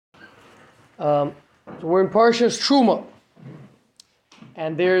So we're in Parshas Truma,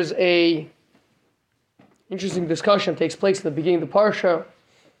 and there's a interesting discussion takes place in the beginning of the Parsha.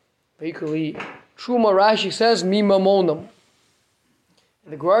 Basically, Truma, Rashi says, Mi Mamonam.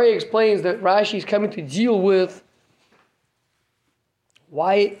 And the Gemara explains that Rashi is coming to deal with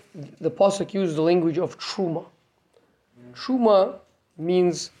why the Pasuk uses the language of Truma. Truma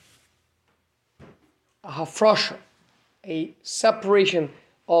means a hafrasha, a separation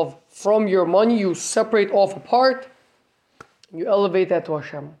of, from your money, you separate off a part, and you elevate that to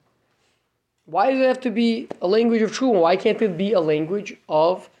Hashem. Why does it have to be a language of Truma? Why can't it be a language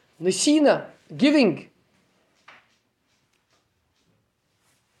of Nesina, giving?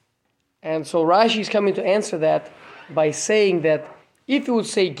 And so Rashi is coming to answer that by saying that if it would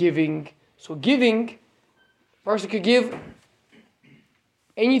say giving, so giving, a person could give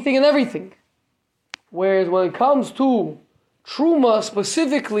anything and everything. Whereas when it comes to Truma,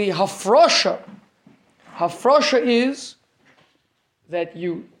 specifically Hafrasha is that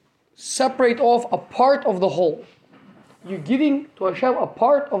you separate off a part of the whole. You're giving to Hashem a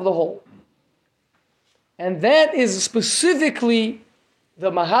part of the whole. And that is specifically the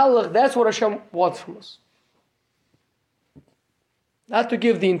Mahalach, that's what Hashem wants from us. Not to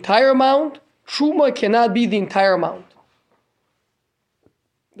give the entire amount. Truma cannot be the entire amount.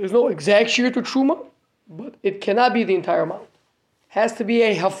 There's no exact share to Truma, but it cannot be the entire amount. It has to be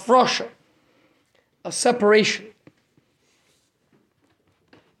a hafrasha, a separation.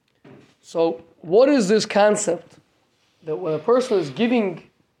 So what is this concept that when a person is giving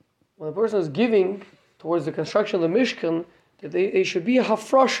towards the construction of the Mishkan, that they should be a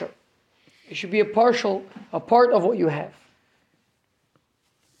hafrasha. It should be a part of what you have.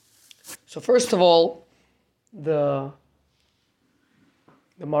 So first of all, the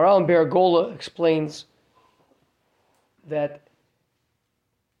Maral and Beragola explains that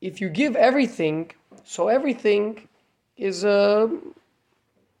if you give everything, so everything is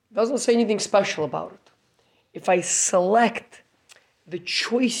doesn't say anything special about it. If I select the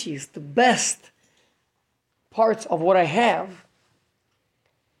choicest, the best parts of what I have,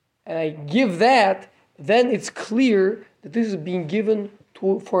 and I give that, then it's clear that this is being given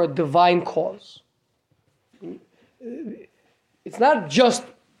for a divine cause. It's not just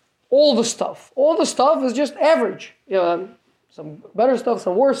all the stuff. All the stuff is just average. Some better stuff,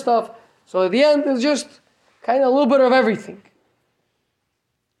 some worse stuff. So at the end, it's just kind of a little bit of everything.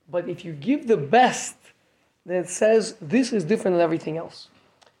 But if you give the best, then it says this is different than everything else.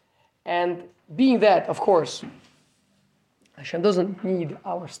 And being that, of course, Hashem doesn't need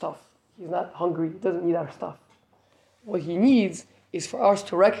our stuff. He's not hungry. He doesn't need our stuff. What He needs is for us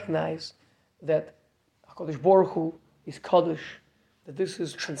to recognize that HaKadosh Baruch Hu is Kaddish, that this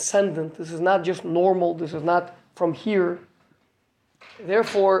is transcendent, this is not just normal, this is not from here.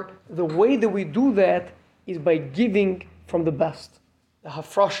 Therefore, the way that we do that is by giving from the best, the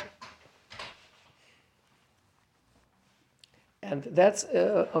hafrasha. And that's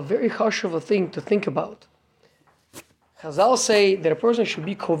a very hush of a thing to think about. Chazal say that a person should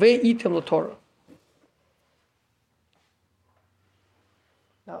be kovei item l'Torah.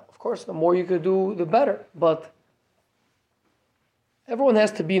 Now, of course, the more you could do, the better. But everyone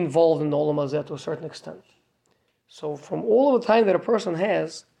has to be involved in the Olam Hazeh to a certain extent. So from all of the time that a person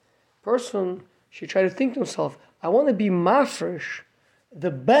has, a person should try to think to himself, I want to be mafresh,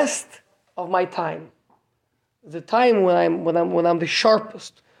 the best of my time. The time when I'm the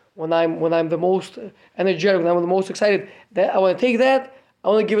sharpest, when I'm the most energetic, when I'm the most excited. That I want to take that, I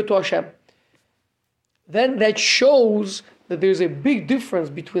want to give it to Hashem. Then that shows that there's a big difference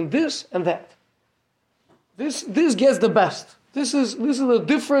between this and that. This gets the best. This is a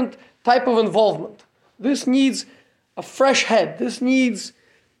different type of involvement. This needs a fresh head. This needs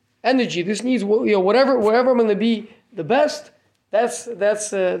energy. This needs wherever I'm going to be the best. That's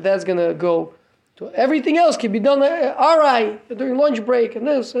going to go to everything else can be done. All right, during lunch break and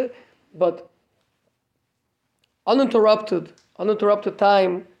this, but uninterrupted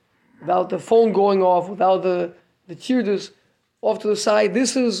time, without the phone going off, without the tirdas off to the side.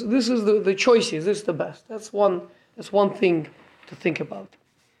 This is the choices. This is the best. That's one thing to think about.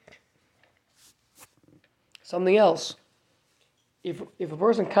 Something else. If a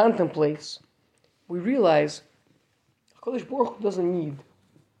person contemplates, we realize HaKadosh Baruch Hu doesn't need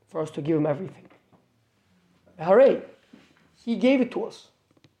for us to give Him everything. Hooray! He gave it to us.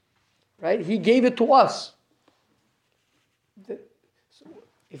 Right? He gave it to us.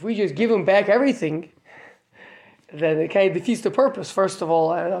 If we just give Him back everything, then it kind of defeats the purpose. First of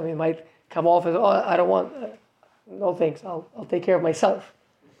all, it might come off as, I don't want, no thanks, I'll take care of myself,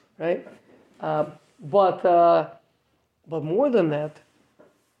 right? But more than that,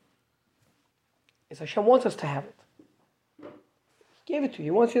 is Hashem wants us to have it. He gave it to you.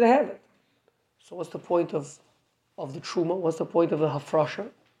 He wants you to have it. So what's the point of the truma? What's the point of the hafrasha?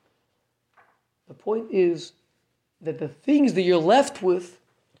 The point is that the things that you're left with,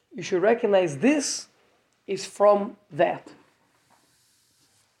 you should recognize this is from that.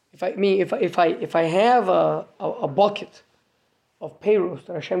 If I have a bucket of peiros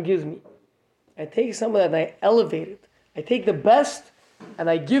that Hashem gives me, I take some of that and I elevate it. I take the best and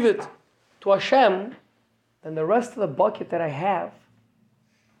I give it to Hashem, then the rest of the bucket that I have,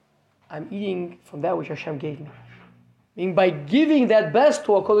 I'm eating from that which Hashem gave me. Meaning by giving that best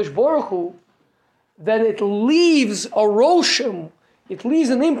to HaKadosh Baruch Hu, then it leaves a roshem, it leaves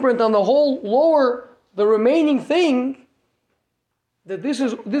an imprint on the whole lower, the remaining thing, that this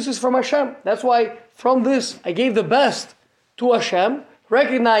is from Hashem. That's why from this I gave the best to Hashem,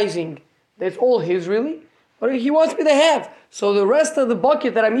 recognizing that it's all His really, but He wants me to have. So the rest of the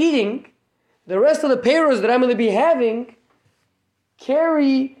bucket that I'm eating, the rest of the peiros that I'm going to be having,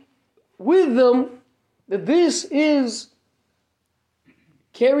 carry with them that this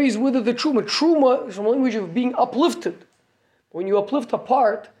carries with it the truma. Truma is from the language of being uplifted. When you uplift a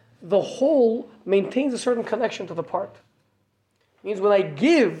part, the whole maintains a certain connection to the part. It means when I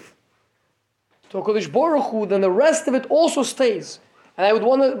give to HaKadosh Baruch Hu, then the rest of it also stays. And I would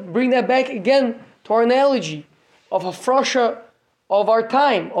want to bring that back again to our analogy of hafrasha of our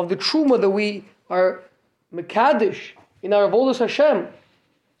time, of the truma that we are mekadesh in our avodas Hashem,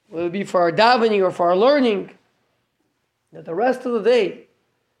 whether it be for our davening or for our learning, that the rest of the day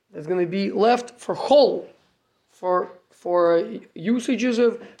is going to be left for chol, for usages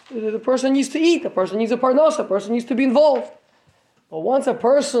of the person needs to eat, the person needs a parnasa, the person needs to be involved. But once a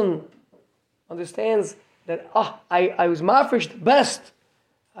person understands that I was mafresh the best,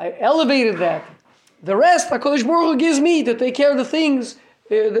 I elevated that, the rest HaKadosh Baruch Hu gives me to take care of the things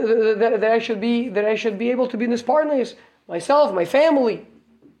that I should be able to be in this parnas, myself, my family.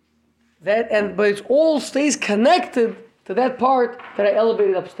 But it all stays connected to that part that I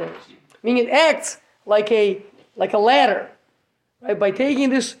elevated upstairs. Meaning it acts like a ladder, right? By taking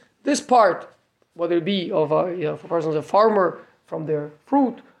this part, whether it be of if a person's a farmer from their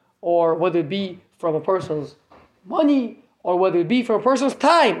fruit, or whether it be from a person's money, or whether it be from a person's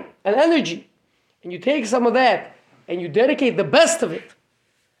time and energy, and you take some of that and you dedicate the best of it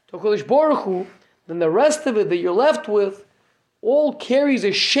to HaKadosh Baruch Hu, then the rest of it that you're left with all carries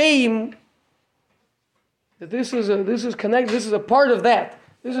a shame that this is connected, this is a part of that.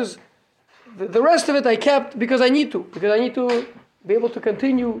 This is the rest of it I kept because I need to be able to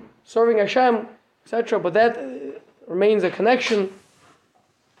continue serving Hashem, etc. But that remains a connection.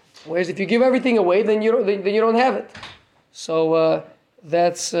 Whereas if you give everything away, then you don't have it. So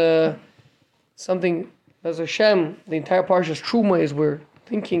that's something as Hashem. The entire Parshas Truma is we're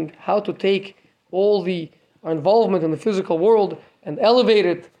thinking how to take all our involvement in the physical world and elevate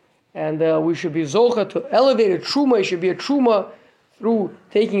it, and we should be zocha to elevate it. Truma, it should be a truma through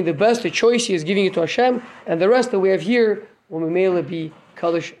taking the best, the choice He is giving it to Hashem, and the rest that we have here will be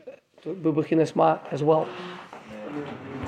kaddish to b'bechinas ma as well.